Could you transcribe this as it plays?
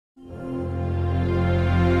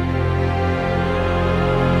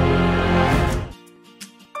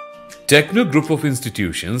Techno Group of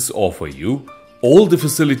institutions offer you all the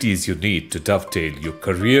facilities you need to dovetail your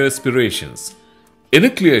career aspirations. In a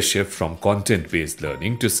clear shift from content-based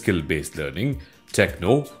learning to skill-based learning,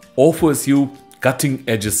 Techno offers you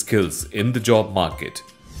cutting-edge skills in the job market.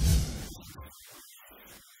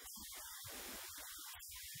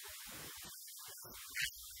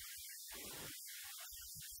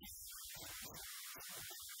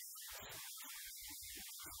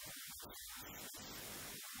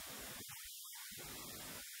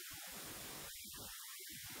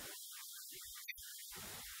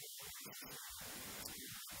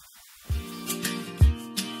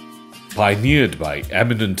 Pioneered by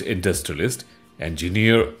eminent industrialist,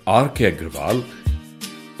 engineer R.K. Agrawal,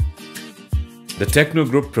 the Techno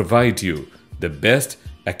Group provides you the best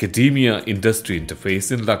academia-industry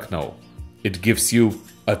interface in Lucknow. It gives you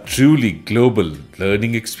a truly global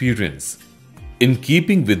learning experience. In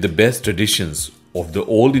keeping with the best traditions of the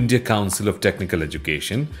All India Council of Technical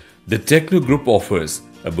Education, the Techno Group offers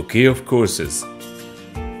a bouquet of courses.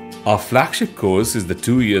 Our flagship course is the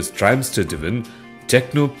 2-year trimester-driven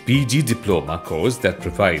Techno PG Diploma course that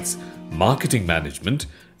provides marketing management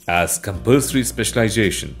as compulsory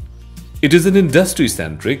specialization. It is an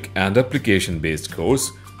industry-centric and application-based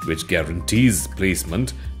course which guarantees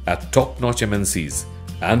placement at top-notch MNCs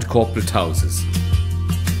and corporate houses.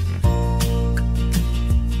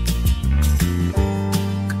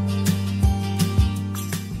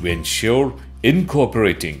 We ensure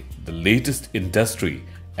incorporating the latest industry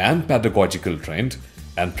and pedagogical trend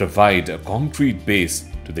and provide a concrete base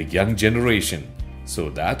to the young generation so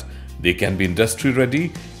that they can be industry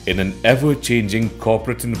ready in an ever-changing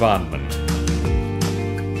corporate environment.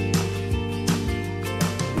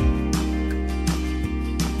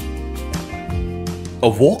 A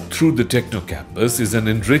walk through the Techno campus is an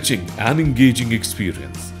enriching and engaging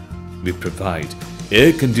experience. We provide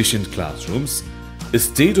air-conditioned classrooms,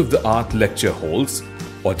 state-of-the-art lecture halls,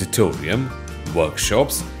 auditorium,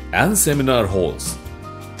 workshops and seminar halls.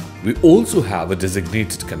 We also have a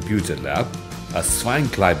designated computer lab, a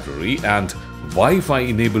swank library and Wi-Fi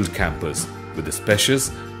enabled campus with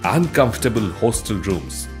spacious and comfortable hostel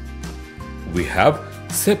rooms. We have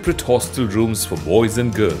separate hostel rooms for boys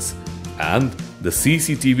and girls, and the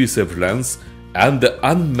CCTV surveillance and the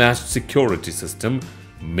unmatched security system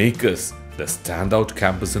make us the standout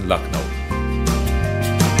campus in Lucknow.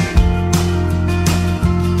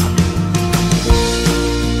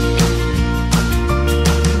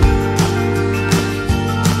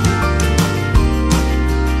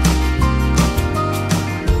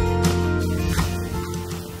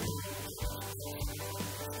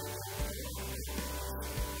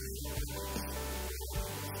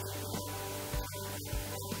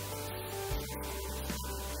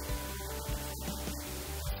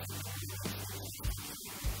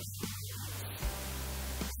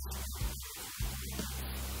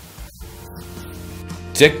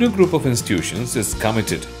 Techno Group of institutions is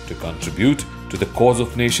committed to contribute to the cause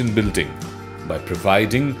of nation building by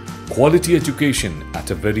providing quality education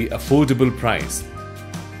at a very affordable price.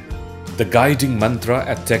 The guiding mantra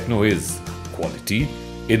at Techno is quality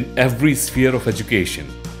in every sphere of education,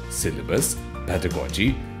 syllabus,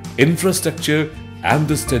 pedagogy, infrastructure and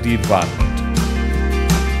the study environment.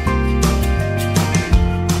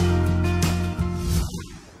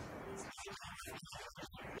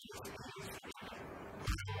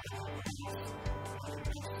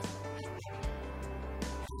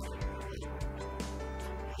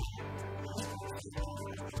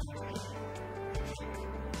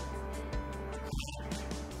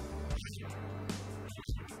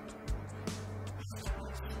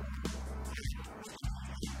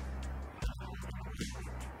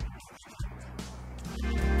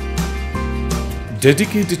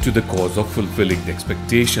 Dedicated to the cause of fulfilling the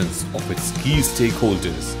expectations of its key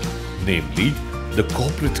stakeholders, namely the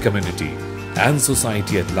corporate community and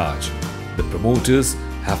society at large, the promoters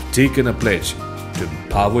have taken a pledge to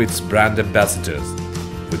empower its brand ambassadors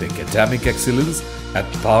with academic excellence at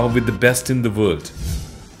par with the best in the world.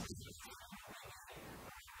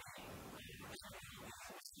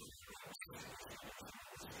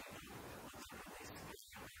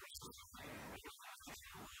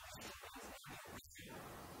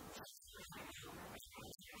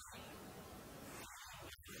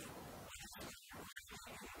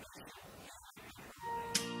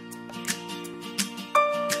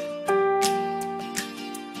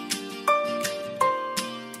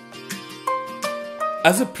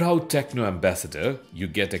 As a proud Techno ambassador, you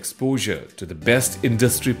get exposure to the best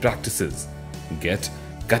industry practices, get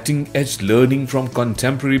cutting-edge learning from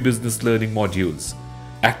contemporary business learning modules,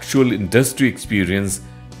 actual industry experience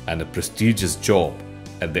and a prestigious job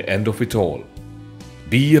at the end of it all.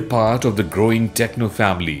 Be a part of the growing Techno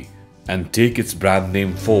family and take its brand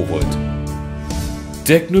name forward.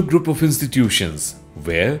 Techno Group of Institutions,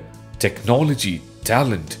 where technology,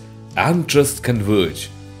 talent and trust converge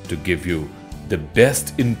to give you the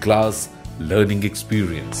best in class learning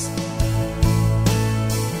experience.